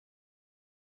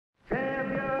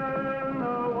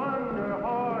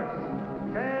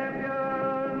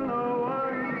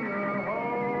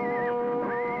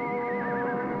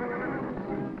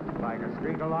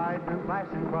a lightning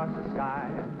flashing across the sky,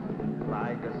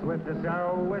 like the swiftest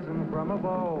arrow whizzing from a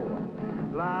bow.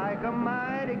 Like a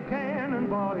mighty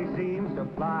cannonball he seems to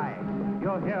fly.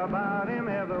 You'll hear about him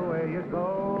everywhere you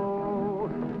go.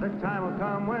 The time will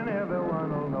come when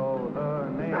everyone will know the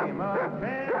name of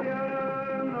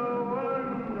champion no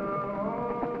one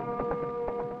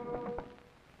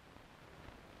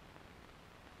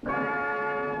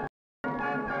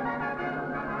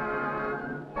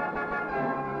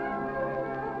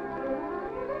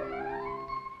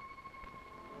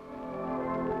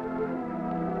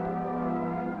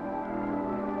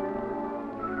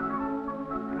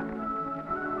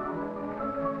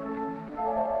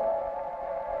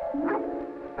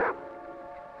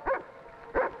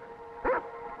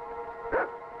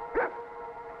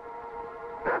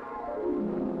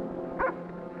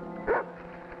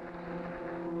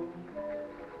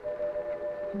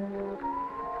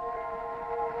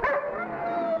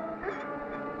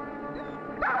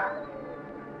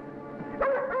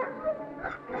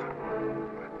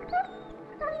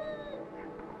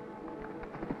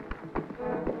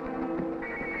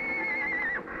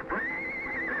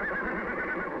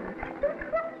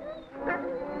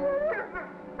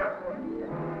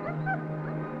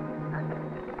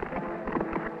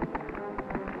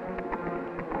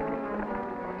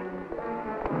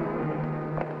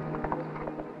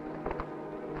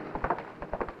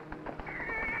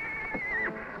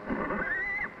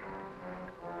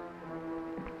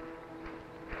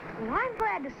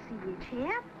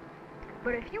champ.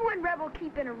 But if you and Rebel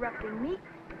keep interrupting me,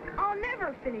 I'll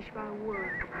never finish my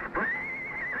work. Is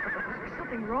there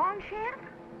something wrong, champ?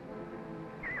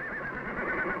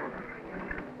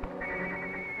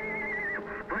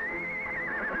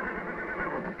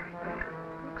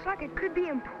 Looks like it could be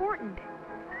important.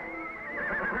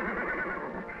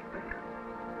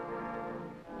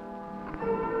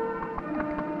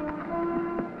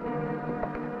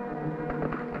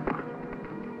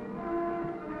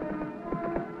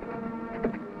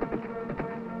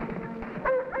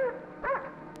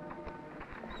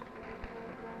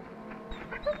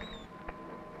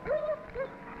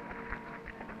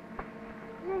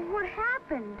 What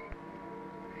happened?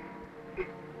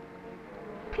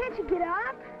 Can't you get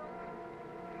up?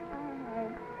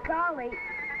 Oh, golly.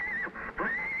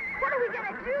 What are we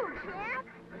gonna do, champ?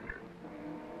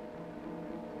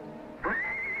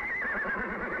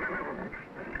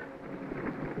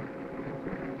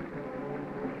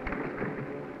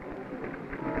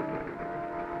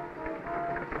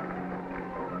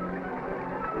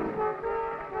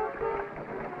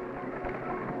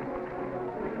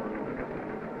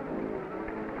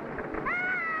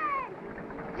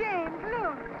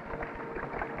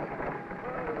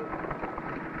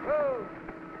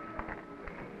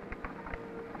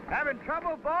 Having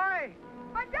trouble, boy?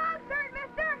 My dog's hurt,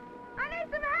 mister. I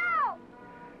need some help.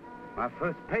 My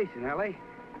first patient, Ellie.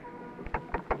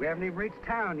 We haven't even reached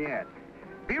town yet.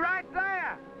 Be right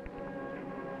there.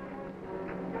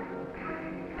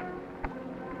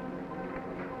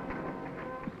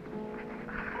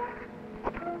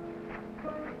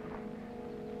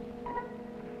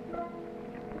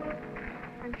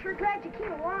 I'm sure glad you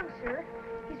came along, sir.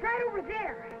 He's right over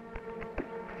there.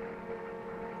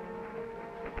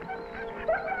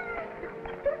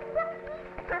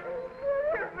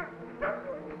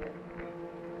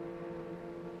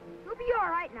 You'll be all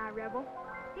right now, Rebel.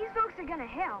 These folks are gonna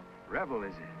help. Rebel,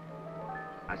 is it?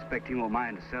 I expect he won't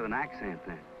mind a southern accent,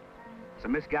 then.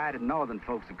 Some misguided northern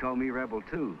folks would call me Rebel,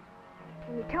 too.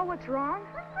 Can you tell what's wrong?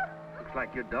 Looks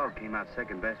like your dog came out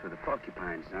second best with a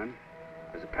porcupine, son.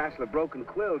 There's a passel of broken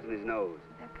quills in his nose.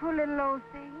 That poor little old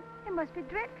thing. It must be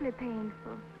dreadfully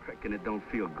painful. Reckon it don't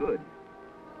feel good.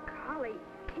 Golly,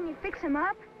 can you fix him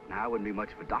up? Now, I wouldn't be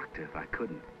much of a doctor if I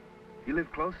couldn't. You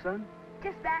live close, son?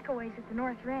 Just back a ways at the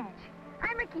North Ranch.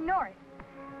 I'm Ricky North.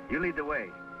 You lead the way.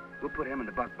 We'll put him in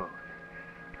the buckboard.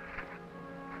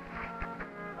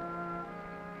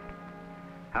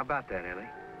 How about that, Ellie?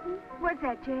 What's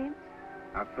that, James?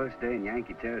 Our first day in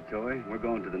Yankee territory, we're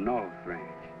going to the North Ranch.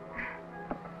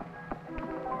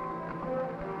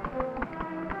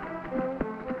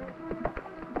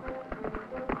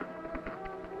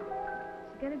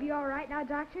 Is he gonna be all right now,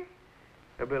 Doctor?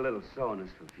 There'll be a little soreness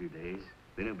for a few days.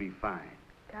 Then he'll be fine.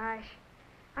 Gosh,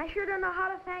 I sure don't know how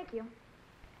to thank you.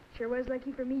 Sure was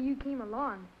lucky for me you came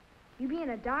along. You being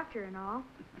a doctor and all.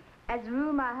 As a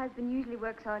rule, my husband usually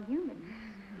works on humans.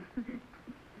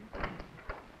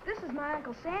 This is my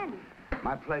Uncle Sandy.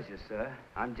 My pleasure, sir.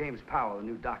 I'm James Powell, the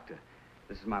new doctor.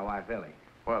 This is my wife, Ellie.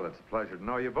 Well, it's a pleasure to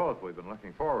know you both. We've been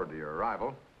looking forward to your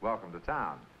arrival. Welcome to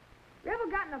town.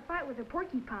 Rebel got in a fight with a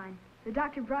porcupine. The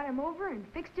doctor brought him over and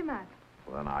fixed him up.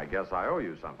 Well, then I guess I owe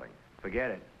you something.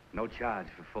 Forget it. No charge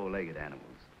for four-legged animals.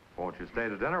 Won't you stay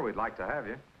to dinner? We'd like to have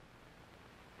you.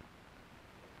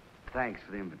 Thanks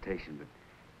for the invitation, but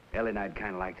Ellie and I'd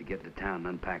kind of like to get to town and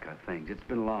unpack our things. It's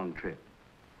been a long trip.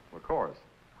 Of course.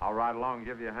 I'll ride along and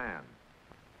give you a hand.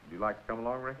 Would you like to come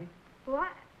along, Ricky?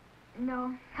 What?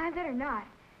 No, I better not.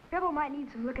 Rebel might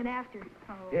need some looking after.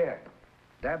 Oh. Here,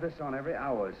 dab this on every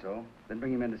hour or so, then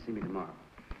bring him in to see me tomorrow.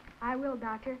 I will,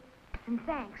 Doctor. And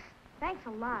thanks. Thanks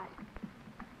a lot.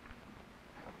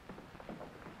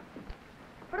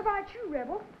 What about you,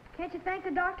 Rebel? Can't you thank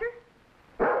the doctor?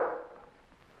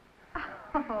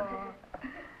 Oh.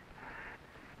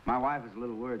 My wife is a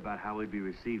little worried about how we'd be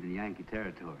received in Yankee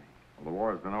territory. Well, the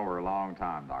war's been over a long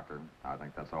time, Doctor. I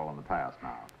think that's all in the past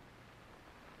now.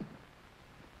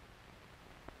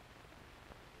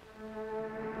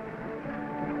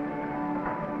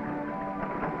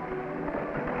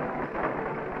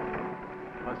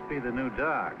 Must be the new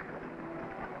doc.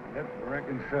 Yep, I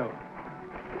reckon so.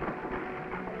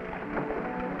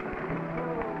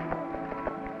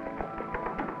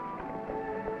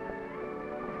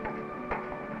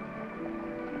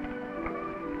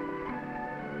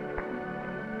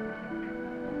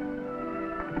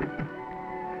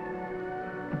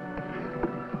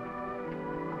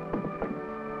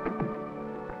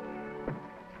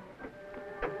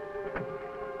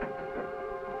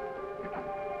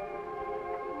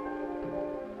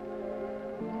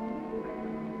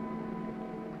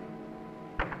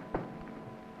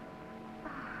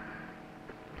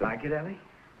 Like it, Ellie?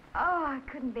 Oh, I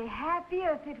couldn't be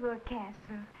happier if it were a castle.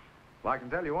 Well, I can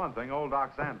tell you one thing. Old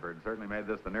Doc Sanford certainly made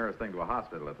this the nearest thing to a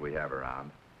hospital that we have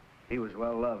around. He was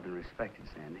well loved and respected,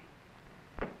 Sandy.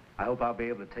 I hope I'll be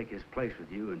able to take his place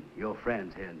with you and your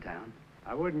friends here in town.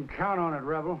 I wouldn't count on it,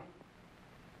 Rebel.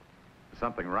 Is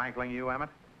something rankling you, Emmett?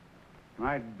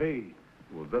 Might be.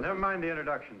 Well, this... Never mind the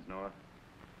introductions, Noah.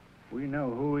 We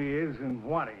know who he is and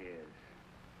what he is.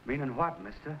 Meaning what,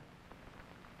 mister?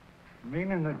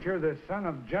 Meaning that you're the son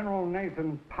of General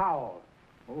Nathan Powell,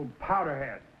 old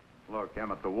Powderhead. Look,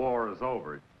 Emmett, the war is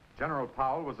over. General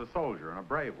Powell was a soldier and a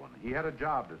brave one. He had a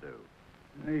job to do.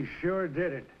 He sure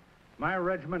did it. My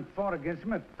regiment fought against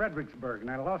him at Fredericksburg,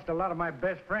 and I lost a lot of my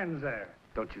best friends there.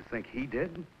 Don't you think he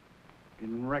did?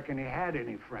 Didn't reckon he had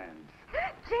any friends.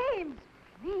 James,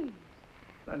 please.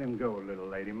 Let him go, little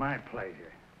lady. My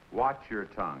pleasure. Watch your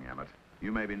tongue, Emmett.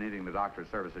 You may be needing the doctor's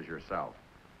services yourself.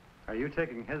 Are you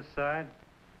taking his side?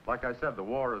 Like I said, the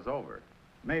war is over.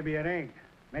 Maybe it ain't.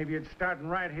 Maybe it's starting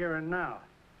right here and now.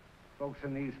 Folks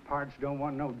in these parts don't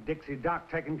want no Dixie Doc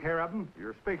taking care of them.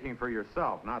 You're speaking for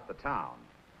yourself, not the town.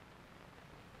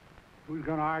 Who's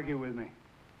gonna argue with me?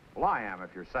 Well, I am if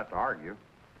you're set to argue.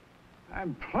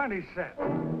 I'm plenty set.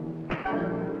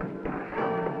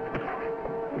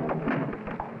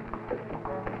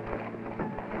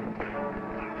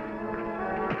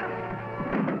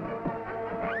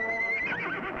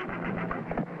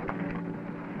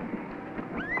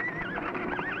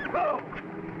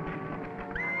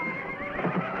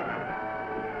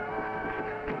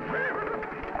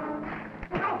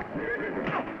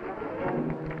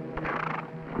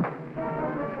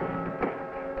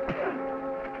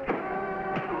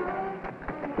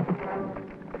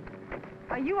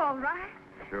 Are you all right?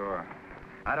 Sure.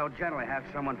 I don't generally have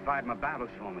someone fight my battles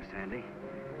for me, Sandy.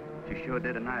 But you sure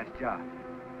did a nice job.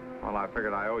 Well, I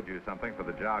figured I owed you something for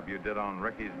the job you did on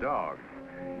Ricky's dog.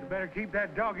 You better keep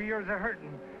that dog of yours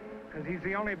a-hurting, because he's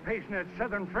the only patient that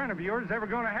southern friend of yours ever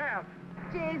gonna have.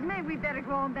 James, maybe we better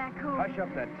go on back home. Hush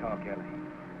up that talk, Ellie.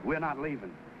 We're not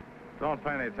leaving. Don't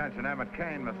pay any attention to Emmett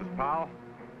Kane, Mrs. Powell.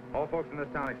 All folks in this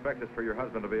town expect us for your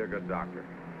husband to be a good doctor.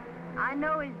 I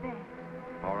know he's there.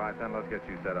 All right, then, let's get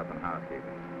you set up in housekeeping.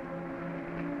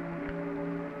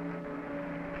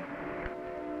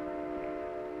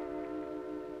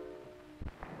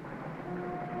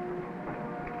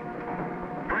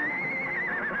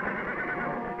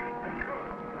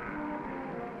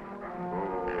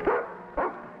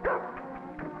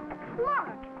 Look,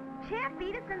 Champ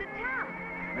beat us into town.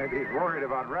 Maybe he's worried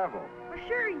about Rebel. Well,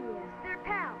 sure he is. They're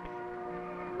pals.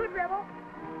 Good, Rebel.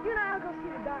 You and I'll go see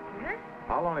the doctor, huh?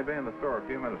 I'll only be in the store a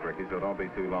few minutes, Ricky, so don't be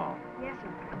too long. Yes, sir.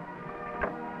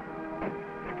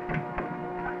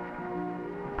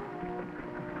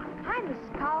 Hi,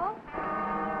 Mrs. Powell.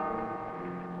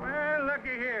 Well,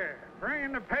 looky here.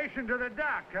 Bringing the patient to the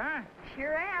doc, huh?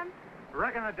 Sure am.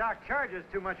 Reckon the doc charges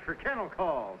too much for kennel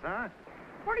calls, huh?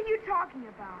 What are you talking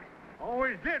about?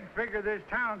 Always did figure this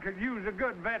town could use a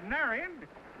good veterinarian.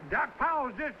 Doc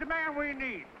Powell's just the man we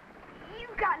need.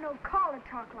 You've got no call to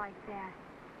talk like that.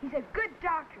 He's a good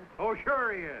doctor. Oh,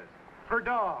 sure he is. for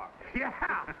dogs.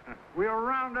 Yeah. We'll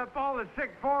round up all the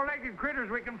sick four-legged critters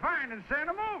we can find and send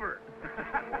them over.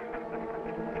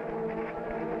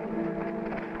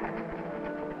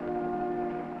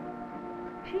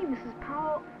 Gee, Mrs.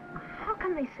 Powell, how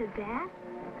come they said that?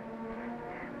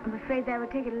 I'm afraid that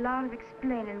would take a lot of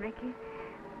explaining, Ricky.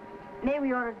 Maybe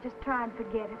we ought to just try and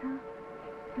forget it, huh?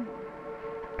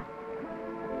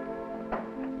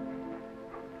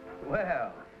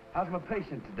 Well, how's my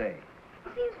patient today? He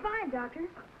seems fine, Doctor.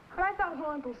 But I thought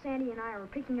while Uncle Sandy and I were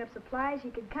picking up supplies,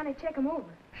 you could kind of check him over.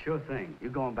 Sure thing. You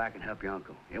go on back and help your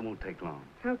uncle. It won't take long.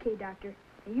 Okay, Doctor.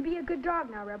 Now, you be a good dog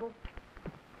now, Rebel.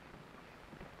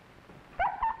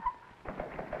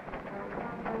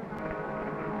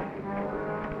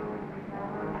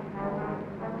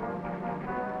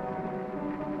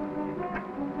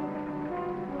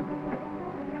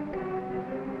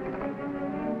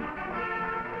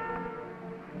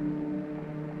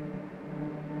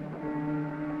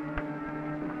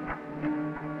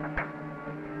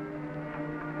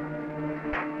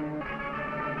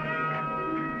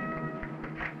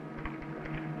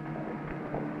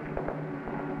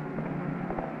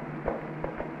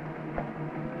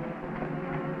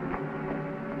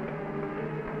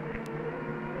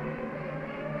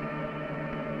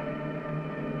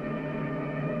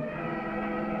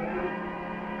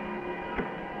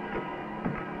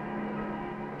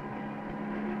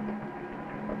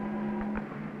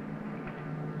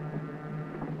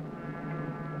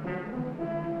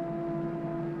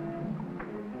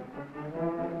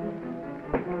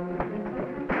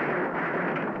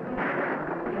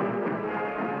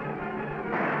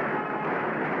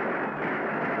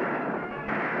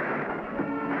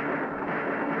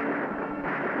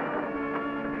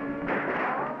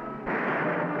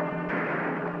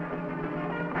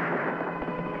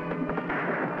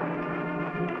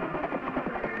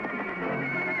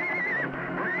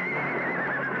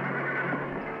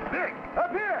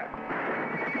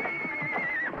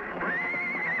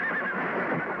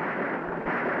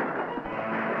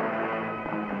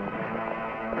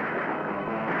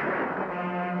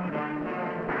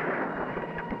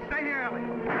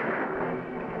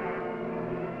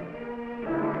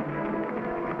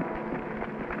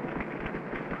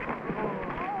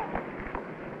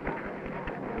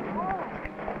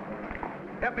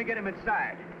 Help me get him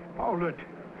inside. Hold it.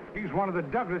 He's one of the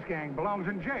Douglas gang, belongs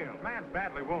in jail. Man's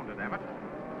badly wounded, Emmett.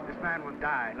 This man will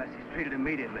die unless he's treated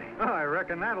immediately. Oh, I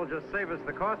reckon that'll just save us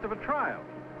the cost of a trial.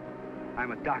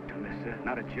 I'm a doctor, mister,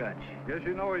 not a judge. Guess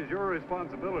you know he's your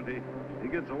responsibility. He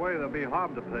gets away, there'll be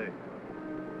harm to pay.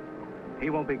 He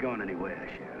won't be going anywhere,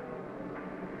 Sheriff.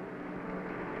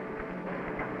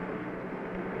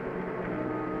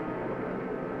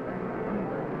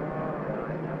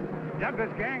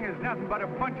 Douglas gang is nothing but a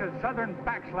bunch of southern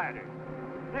backsliders.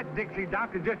 That Dixie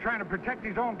doctor's just trying to protect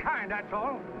his own kind, that's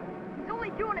all. He's only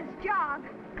doing his job.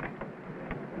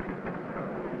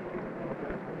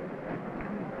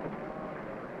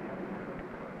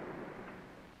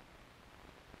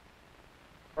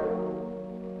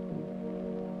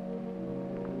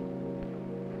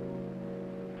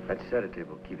 That sedative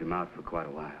will keep him out for quite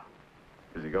a while.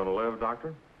 Is he going to live,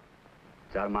 Doctor?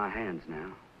 It's out of my hands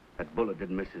now. That bullet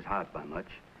didn't miss his heart by much.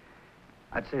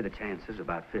 I'd say the chances are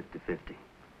about 50-50.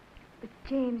 But,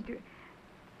 James,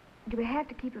 do we have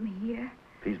to keep him here?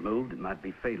 If he's moved, it might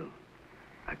be fatal.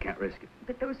 I can't risk it.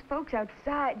 But those folks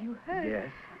outside, you heard.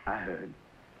 Yes, I heard.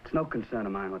 It's no concern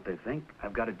of mine what they think.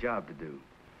 I've got a job to do.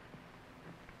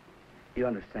 You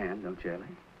understand, don't you, Ellie?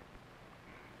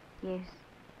 Yes,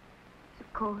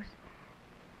 of course.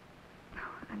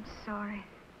 Oh, I'm sorry.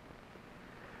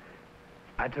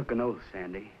 I took an oath,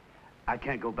 Sandy. I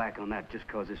can't go back on that just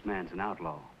because this man's an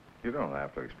outlaw. You don't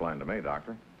have to explain to me,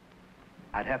 Doctor.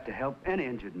 I'd have to help any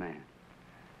injured man.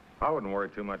 I wouldn't worry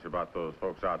too much about those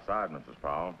folks outside, Mrs.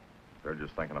 Powell. They're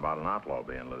just thinking about an outlaw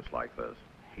being loose like this.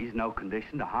 He's no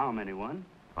condition to harm anyone.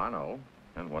 I know.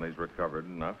 And when he's recovered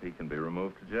enough, he can be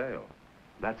removed to jail.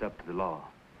 That's up to the law.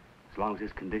 As long as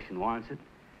his condition warrants it,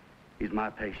 he's my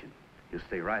patient. He'll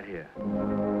stay right here.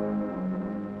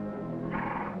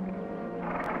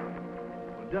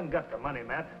 We done got the money,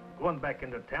 Matt. Going back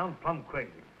into town plumb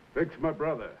crazy. Vic's my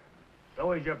brother.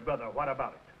 So is your brother. What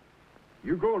about it?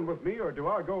 You going with me, or do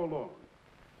I go alone?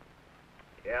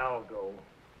 Yeah, I'll go.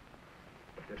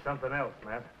 But there's something else,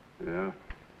 Matt. Yeah?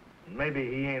 Maybe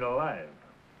he ain't alive.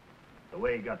 The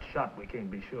way he got shot, we can't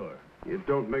be sure. It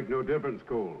don't make no difference,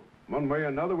 Cole. One way or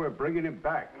another, we're bringing him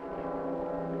back.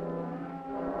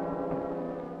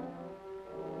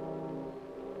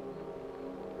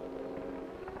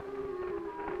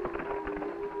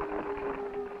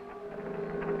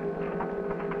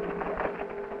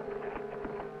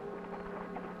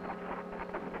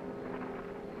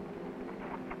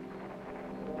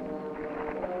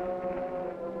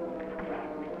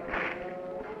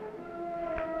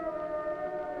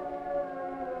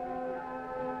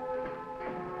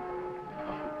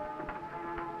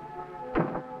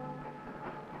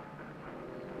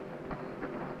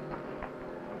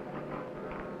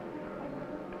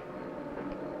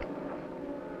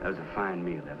 That was a fine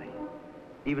meal, Ellie.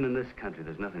 Even in this country,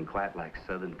 there's nothing quite like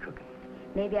Southern cooking.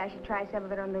 Maybe I should try some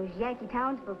of it on those Yankee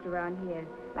townsfolk around here.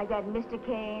 Like that Mr.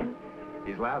 Kane.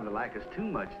 He's liable to like us too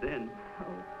much then.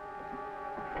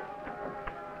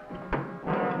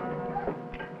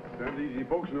 Stand easy,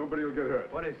 folks. Nobody will get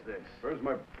hurt. What is this? Where's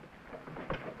my...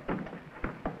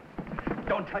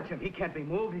 Don't touch him. He can't be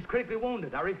moved. He's critically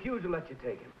wounded. I refuse to let you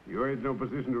take him. You ain't no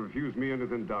position to refuse me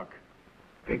anything, Doc.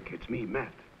 Vic, it's me,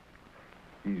 Matt.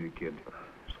 Easy, kid.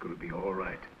 It's gonna be all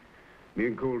right. Me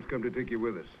and Cole's come to take you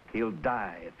with us. He'll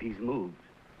die if he's moved.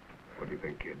 What do you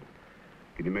think, kid?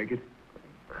 Can you make it?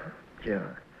 Yeah,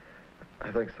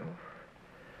 I think so.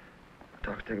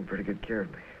 Doc's taking pretty good care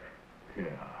of me. Yeah,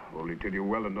 only till you're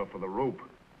well enough for the rope.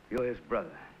 You're his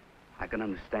brother. I can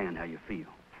understand how you feel.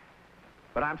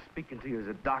 But I'm speaking to you as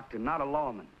a doctor, not a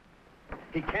lawman.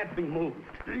 He can't be moved.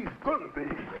 He's gonna be.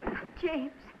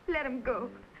 James, let him go.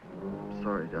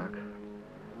 Sorry, Doc.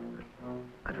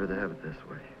 I'd rather have it this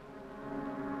way.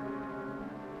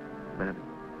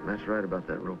 Matt's right about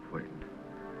that rope waiting.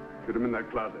 Put him in that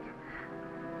closet.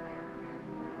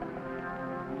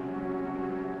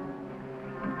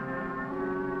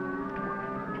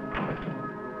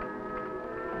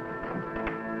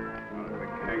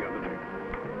 Hang on the neck.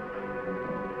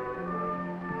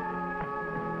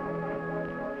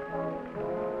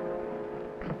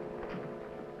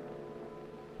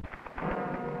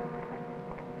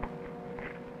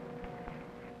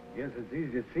 Guess it's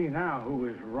easy to see now who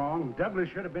was wrong. Douglas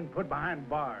should have been put behind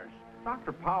bars.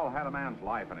 Dr. Powell had a man's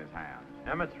life in his hands.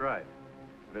 Emmett's right.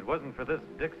 If it wasn't for this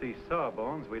Dixie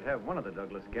Sawbones, we'd have one of the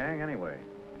Douglas gang anyway.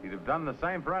 He'd have done the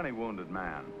same for any wounded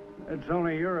man. It's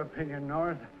only your opinion,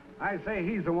 North. I say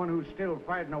he's the one who's still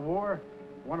fighting a war.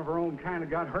 If one of our own kind had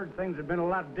got hurt, things had been a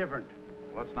lot different.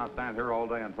 Let's not stand here all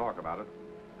day and talk about it.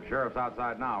 The sheriff's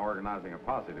outside now organizing a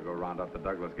posse to go round up the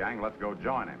Douglas gang. Let's go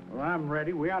join him. Well, I'm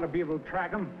ready. We ought to be able to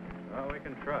track him. Well, we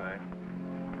can try.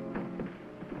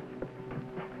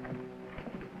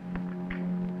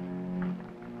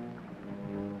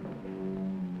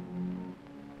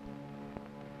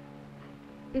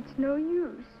 It's no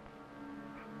use.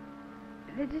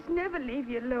 They just never leave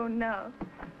you alone now.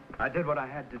 I did what I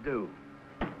had to do.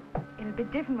 It'll be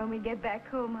different when we get back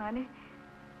home, honey.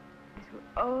 This will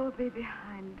all be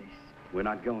behind us. We're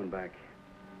not going back.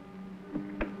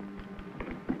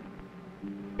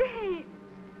 Dave!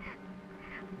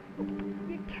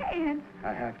 You can't.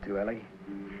 I have to, Ellie.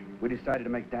 We decided to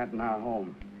make Danton our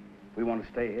home. We want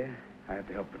to stay here. I have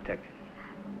to help protect it.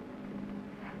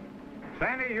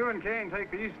 Sandy, you and Kane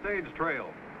take the East Stage Trail.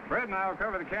 Fred and I will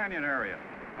cover the canyon area.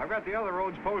 I've got the other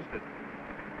roads posted.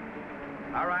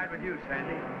 I'll ride with you,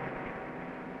 Sandy.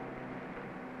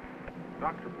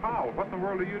 Dr. Powell, what in the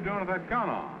world are you doing with that gun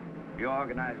on? You're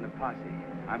organizing a posse.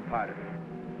 I'm part of it.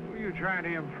 Who are you trying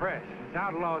to impress? It's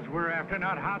outlaws we're after,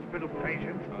 not hospital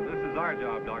patients. Well, this is our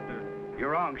job, Doctor.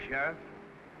 You're wrong, Sheriff.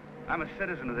 I'm a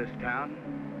citizen of this town.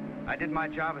 I did my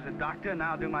job as a doctor,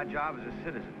 now I'll do my job as a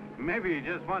citizen. Maybe he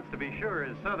just wants to be sure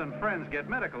his southern friends get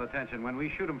medical attention when we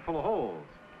shoot him full of holes.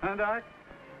 Huh, Doc?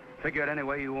 Figure it any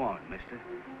way you want, mister.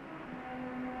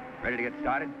 Ready to get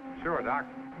started? Sure, Doc.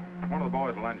 One of the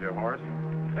boys will lend you a horse.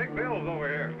 Take Bill's over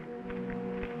here.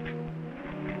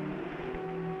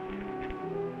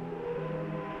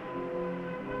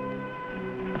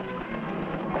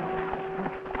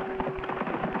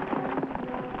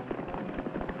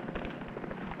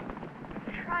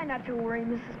 Try not to worry,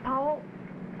 Mrs. Powell.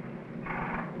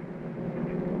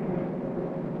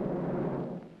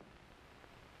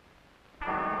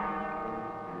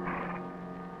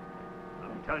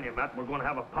 I'm telling you, Matt, we're going to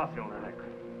have a posse on our necks.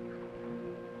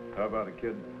 How about it,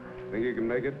 kid? Think you can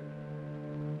make it?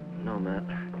 No, Matt.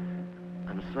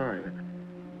 I'm sorry, but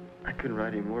I couldn't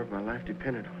ride anymore if my life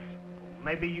depended on it.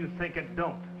 Maybe you think it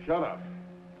don't. Shut up.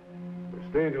 We're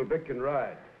staying till Vic can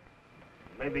ride.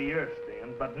 Maybe you're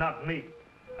staying, but not me.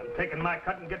 I'm taking my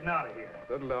cut and getting out of here.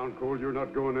 Settle down, Cole. You're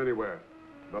not going anywhere.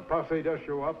 If a posse does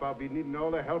show up, I'll be needing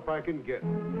all the help I can get.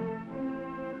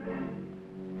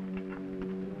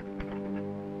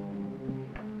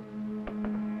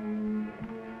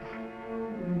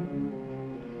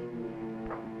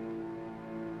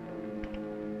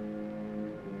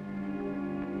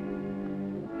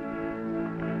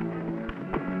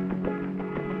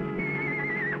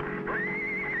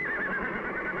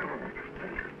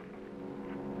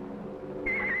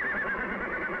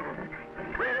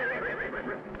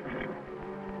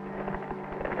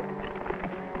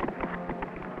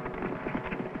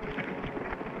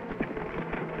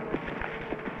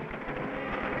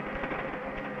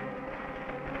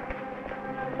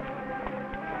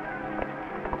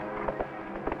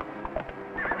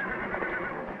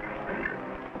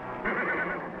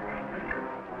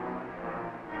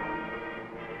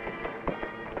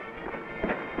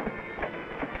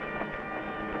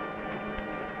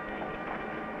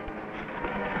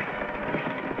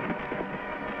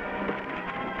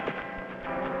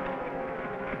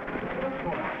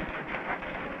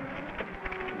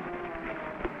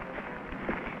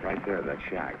 of that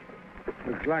shack?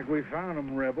 Looks like we found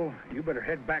him, Rebel. You better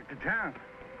head back to town.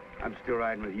 I'm still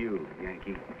riding with you,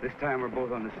 Yankee. This time we're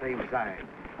both on the same side.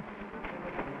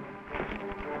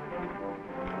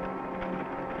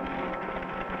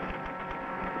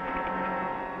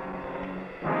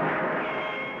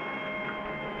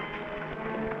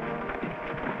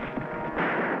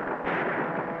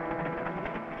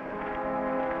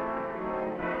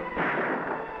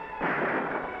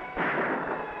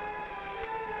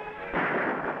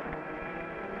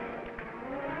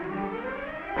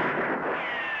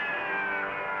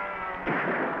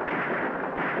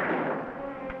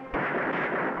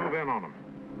 On them.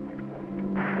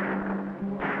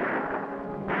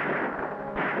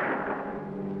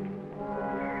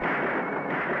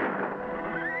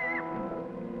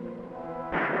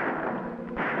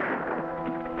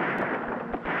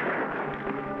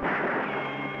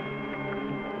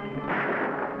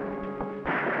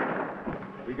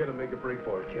 We gotta make a break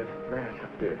for it, kid. Man,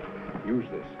 there. Use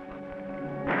this.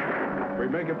 We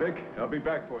make it, Vic. I'll be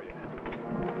back for you.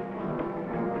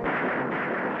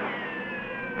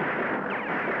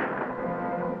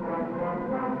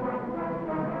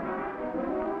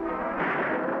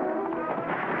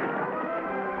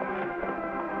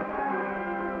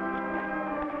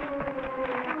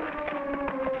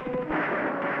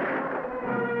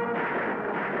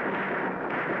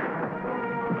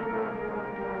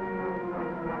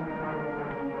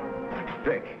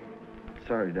 Vic.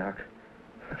 Sorry, Doc.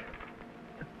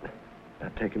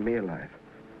 Not taking me alive.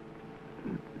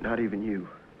 Not even you.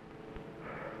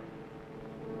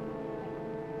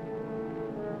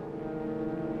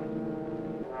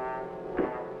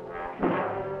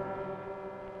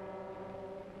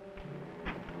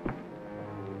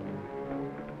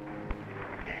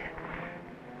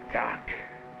 Doc,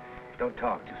 don't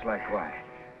talk, just lie quiet.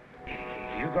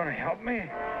 You gonna help me?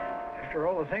 After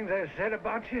all the things I've said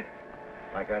about you?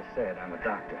 Like I said, I'm a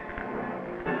doctor.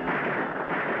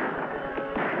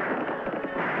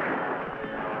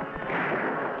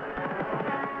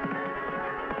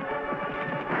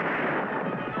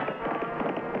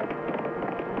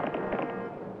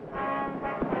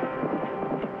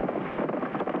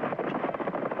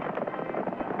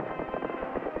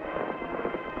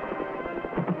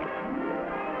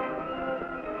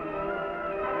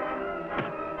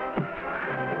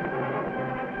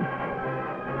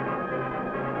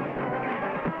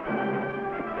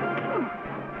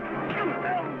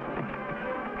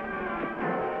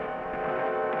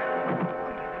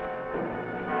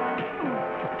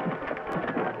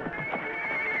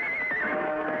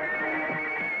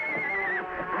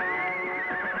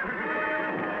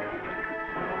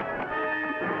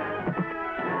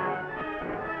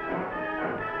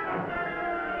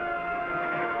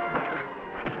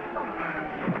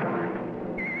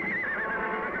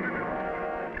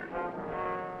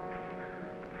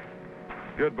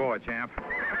 Good boy, champ.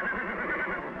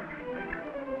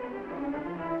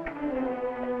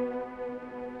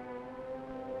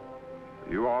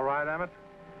 You all right, Emmett?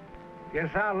 Guess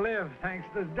I'll live, thanks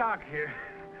to the doc here.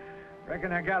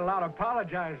 Reckon I got a lot of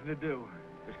apologizing to do.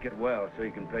 Just get well so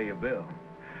you can pay your bill.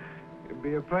 It'd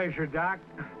be a pleasure, Doc.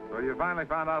 So you finally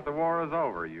found out the war is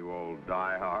over, you old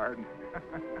diehard.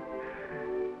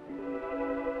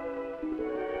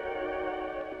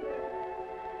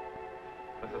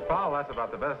 Mrs. Powell, that's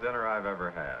about the best dinner I've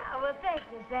ever had. Oh, well, thank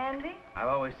you, Sandy. I've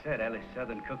always said Ellie's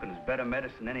Southern cooking is better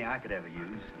medicine than any I could ever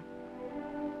use.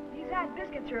 These hot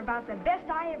biscuits are about the best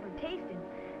I ever tasted.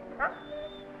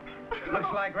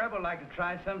 Looks like Rebel would like to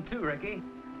try some too, Ricky.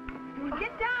 Well,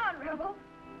 get down, Rebel.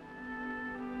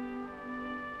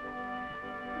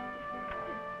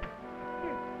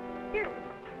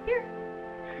 Here.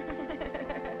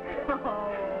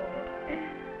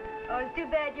 Oh, it's too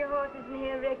bad your horse isn't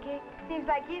here, Ricky. Seems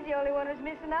like he's the only one who's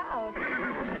missing out.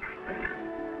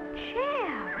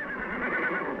 Champ!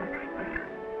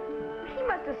 He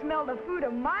must have smelled the food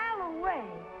a mile away.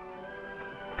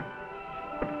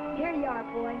 Here you are,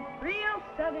 boy. Real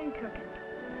Southern cooking.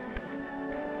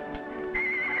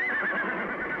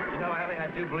 You know, Ellie, I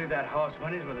do believe that horse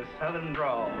whinnies with a Southern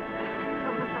drawl.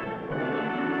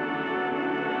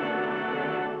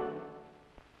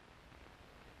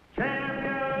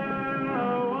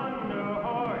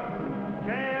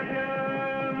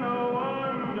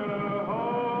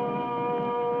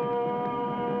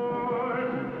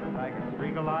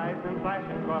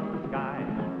 Flashing across the sky,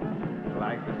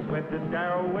 like the swiftest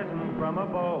arrow whizzing from a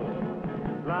bow,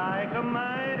 like a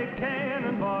mighty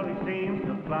cannonball he seems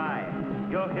to fly.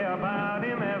 You'll hear about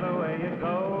him